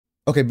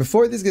Okay,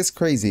 before this gets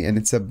crazy, and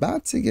it's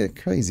about to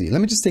get crazy,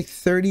 let me just take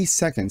 30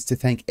 seconds to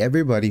thank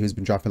everybody who's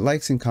been dropping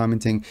likes and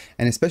commenting,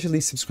 and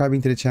especially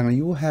subscribing to the channel.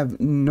 You will have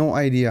no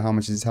idea how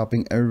much this is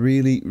helping. I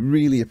really,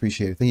 really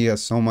appreciate it. Thank you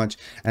guys so much.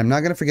 And I'm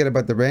not going to forget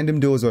about the random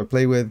duos who I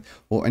play with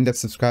who end up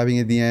subscribing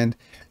at the end.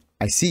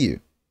 I see you.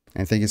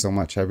 And thank you so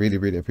much. I really,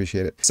 really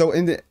appreciate it. So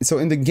in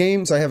the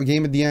game, so I have a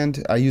game at the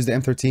end. I use the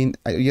M13.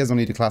 You guys don't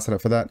need to class it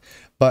up for that.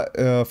 But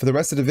for the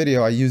rest of the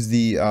video, I use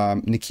the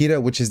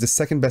Nikita, which is the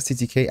second best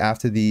TTK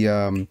after the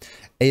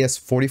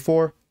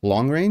AS44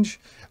 long range.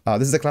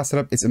 This is the class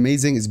setup. It's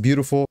amazing. It's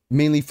beautiful.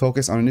 Mainly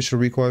focused on initial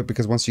recoil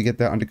because once you get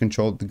that under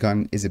control, the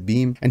gun is a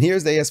beam. And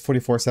here's the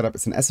AS44 setup.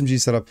 It's an SMG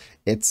setup.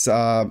 It's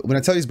when I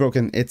tell you it's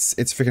broken, it's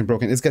freaking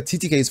broken. It's got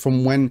TTKs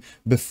from when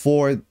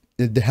before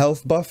the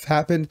health buff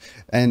happened,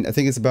 and I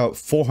think it's about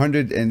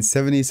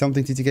 470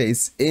 something TTK.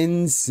 It's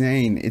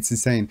insane. It's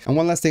insane. And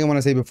one last thing I want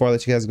to say before I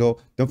let you guys go,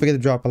 don't forget to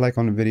drop a like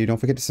on the video. Don't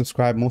forget to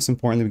subscribe. Most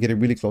importantly, we get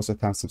really close to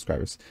 1,000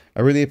 subscribers.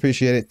 I really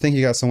appreciate it. Thank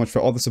you guys so much for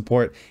all the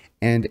support,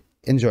 and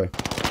enjoy.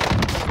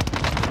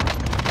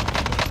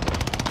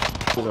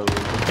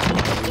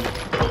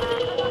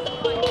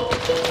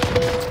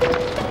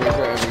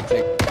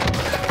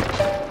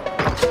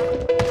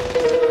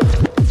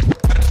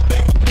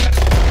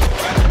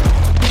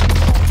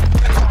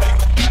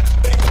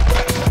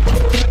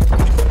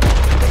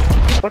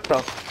 What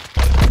the?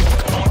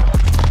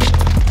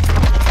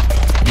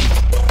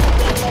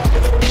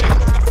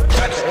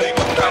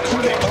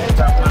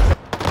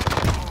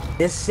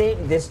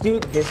 This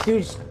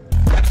dude's.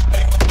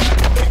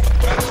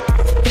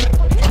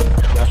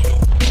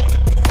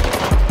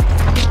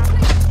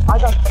 I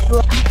got.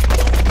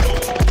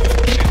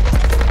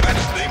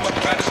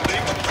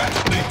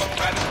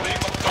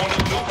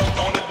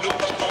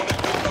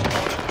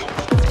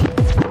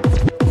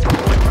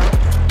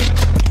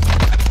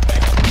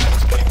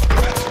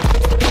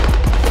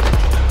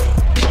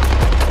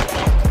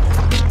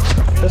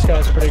 This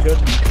guy's pretty good.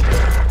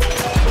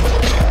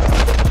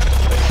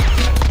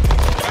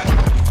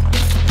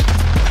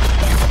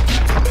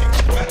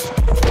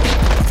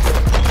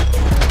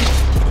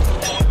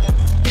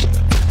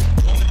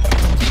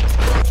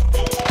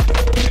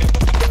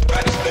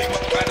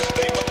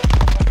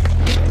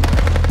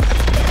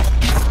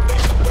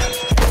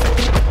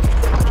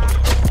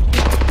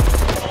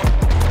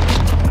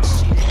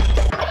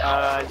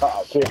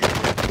 Cool.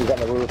 He's on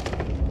the roof.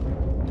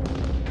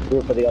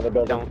 Roof of the other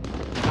building.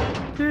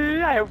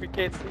 Dude, I hope you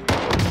can't see.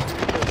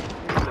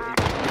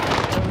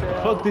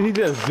 Fuck did he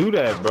just do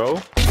that,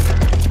 bro?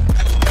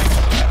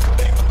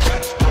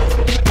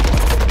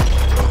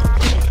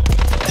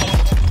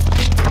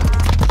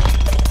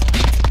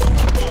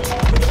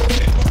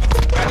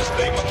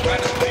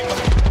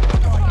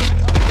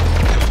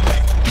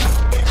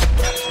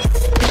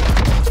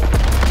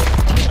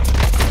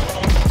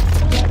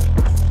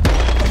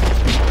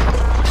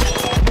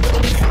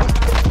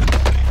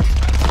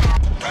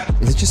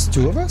 Is it just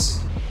two of us?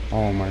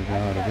 Oh my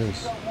god, it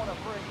is.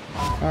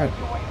 Alright.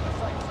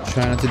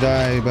 Try not to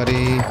die,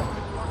 buddy.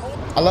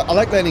 I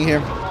like landing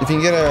here. If you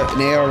can get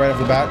an AR right off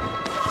the bat,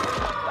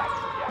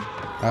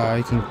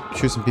 you can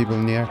shoot some people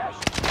in the air.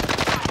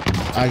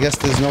 I guess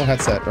there's no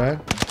headset, right?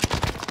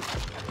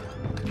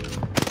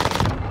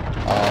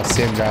 Oh,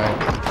 same guy.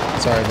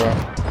 Sorry, bro.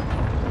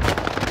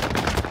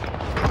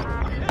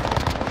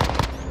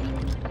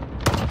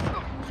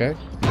 Okay.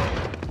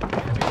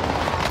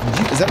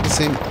 Is that the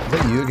same? Is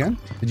that you again?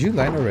 Did you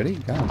land already?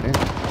 God damn.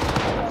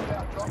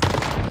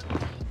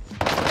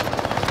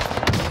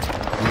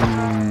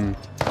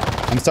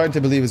 I'm starting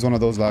to believe it's one of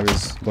those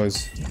lobbies,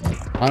 boys.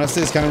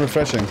 Honestly, it's kind of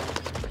refreshing.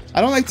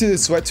 I don't like to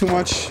sweat too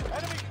much.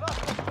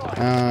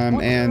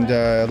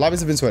 Lobbies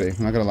have been sweaty,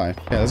 I'm not gonna lie.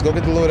 Yeah, let's go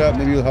get the load up.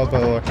 Maybe we'll help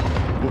our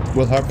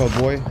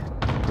boy.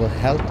 We'll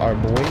help our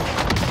boy.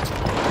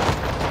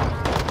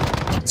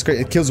 It's great.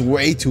 It kills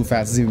way too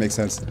fast. Doesn't even make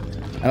sense.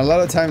 And a lot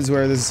of times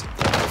where there's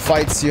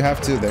fights you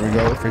have to, there we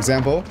go, for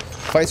example,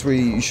 fights where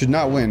you should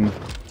not win,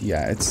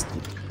 yeah, it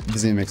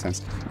doesn't even make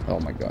sense. Oh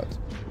my god,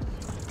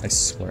 I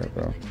swear,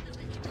 bro.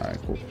 Alright,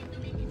 cool,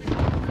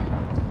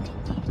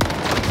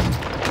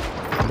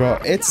 bro.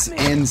 It's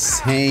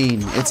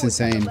insane. It's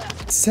insane.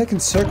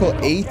 Second circle,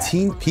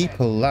 18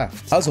 people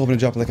left. I was hoping to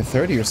drop like a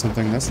 30 or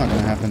something. That's not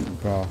gonna happen,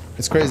 bro.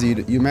 It's crazy.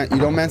 You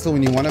don't mantle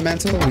when you want to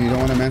mantle. When you don't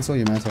want to mantle,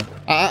 you mantle.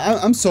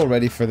 I'm so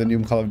ready for the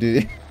new Call of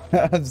Duty.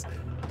 The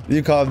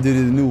new Call of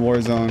Duty, the new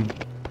Warzone.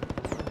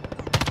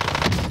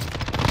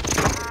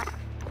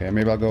 Okay,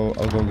 maybe I'll go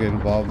get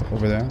involved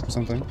over there or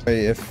something.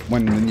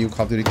 When the new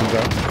Call of Duty comes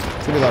out,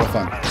 it's gonna be a lot of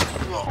fun.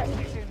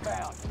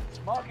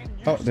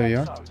 Oh, there you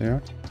are. There you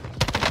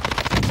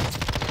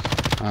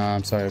are.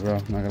 I'm sorry, bro.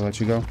 I'm not gonna let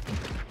you go.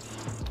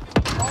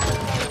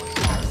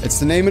 It's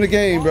the name of the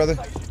game, brother.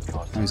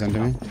 Oh, he's under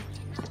me.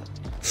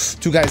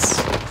 Two guys.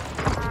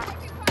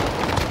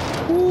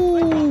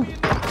 Ooh.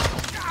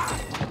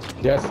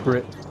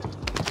 Desperate.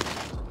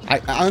 I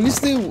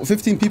honestly,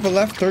 15 people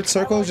left. Third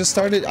circle just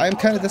started. I'm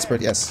kind of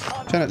desperate. Yes,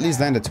 trying to at least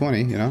land at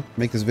 20. You know,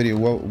 make this video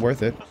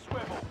worth it.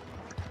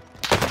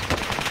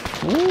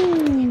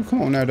 Ooh,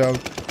 come on now, dog.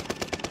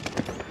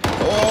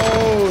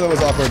 Oh, that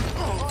was awkward.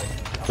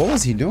 What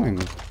was he doing?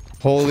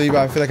 Holy,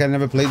 bro, I feel like I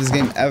never played this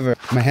game ever.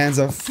 My hands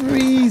are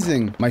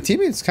freezing. My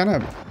teammate's kind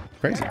of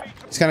crazy.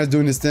 He's kind of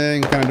doing his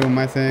thing, kind of doing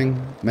my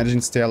thing, managing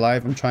to stay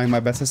alive. I'm trying my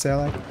best to stay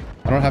alive.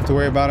 I don't have to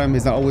worry about him.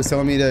 He's not always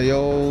telling me that,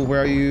 yo,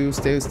 where are you?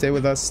 Stay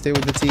with us. Stay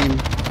with the team.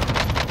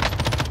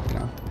 You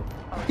know.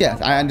 Yeah,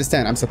 I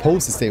understand. I'm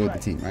supposed to stay with the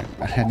team, right?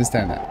 I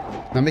understand that.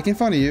 I'm not making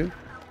fun of you.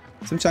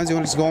 Sometimes you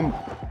want to just go on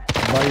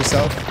by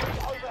yourself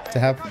to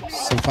have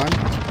some fun.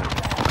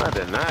 I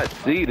did not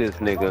see this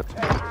nigga.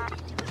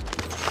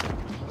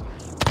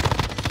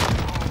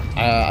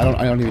 I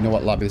don't even know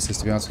what lobby this is,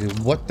 to be honest with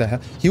you. What the hell?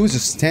 He was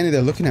just standing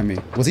there looking at me.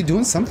 Was he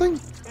doing something?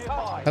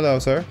 Hello,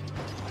 sir.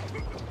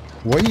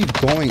 Where are you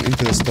going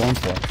into the storm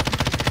for?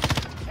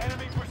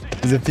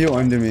 There's a few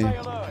under me.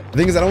 The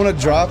thing is, I don't want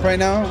to drop right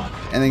now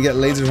and then get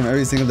lasers from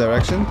every single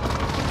direction.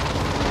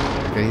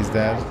 Okay, he's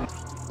dead.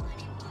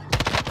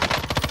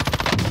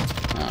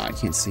 Ah, I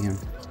can't see him.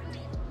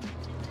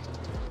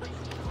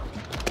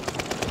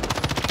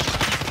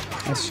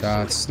 Nice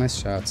shots, nice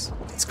shots.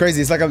 It's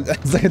crazy. It's like I'm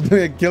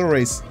doing a kill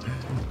race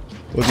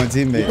with my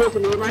teammate.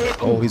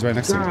 Oh, he's right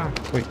next to me.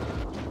 Wait.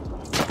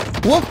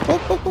 Whoa! Whoa,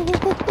 whoa, whoa,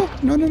 whoa, whoa.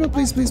 No, no, no!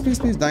 Please, please, please,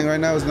 please! Dying right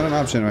now is not an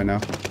option right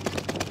now.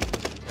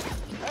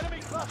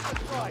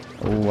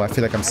 Oh, I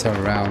feel like I'm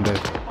surrounded.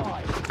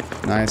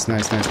 Nice,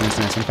 nice, nice, nice,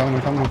 nice. I'm coming,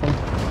 I'm coming, I'm coming.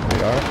 There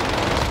you are.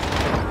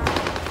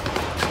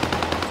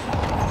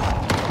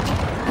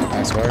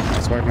 Nice work,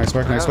 nice work, nice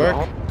work, nice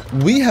work.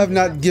 We have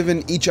not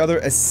given each other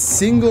a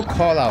single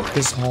call out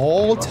this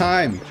whole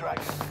time.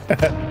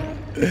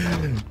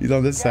 He's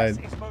on this side.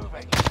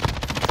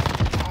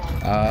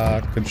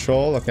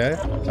 Control, okay.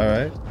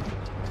 Alright.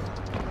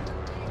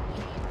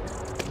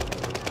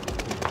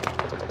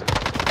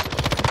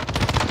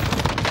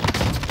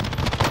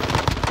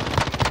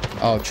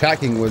 Oh,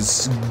 tracking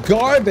was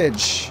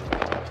garbage.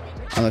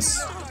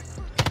 Unless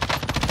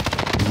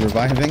he's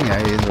reviving? Yeah,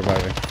 he is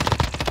reviving.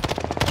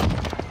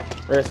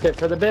 Risk it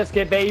for the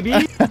biscuit,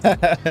 baby.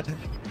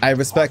 I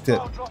respect it.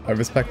 I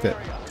respect it.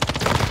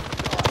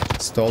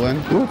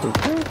 Stolen.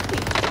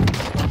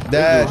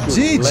 That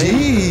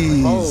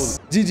GG's.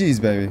 GG's,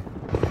 baby.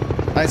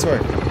 Nice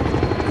work.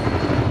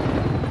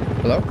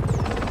 Hello?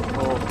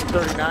 Oh,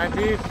 39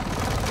 beef.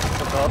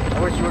 I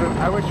wish you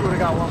would have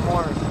got one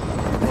more.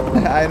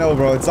 I know,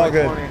 bro. It's all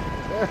good.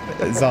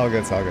 It's all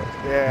good. It's all good.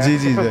 Yeah.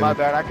 GG's, baby. My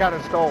bad. I kind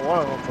of stole one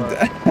of them.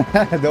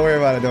 But... Don't worry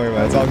about it. Don't worry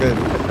about it. It's all good.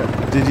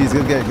 GG's.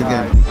 Good game. Good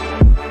game.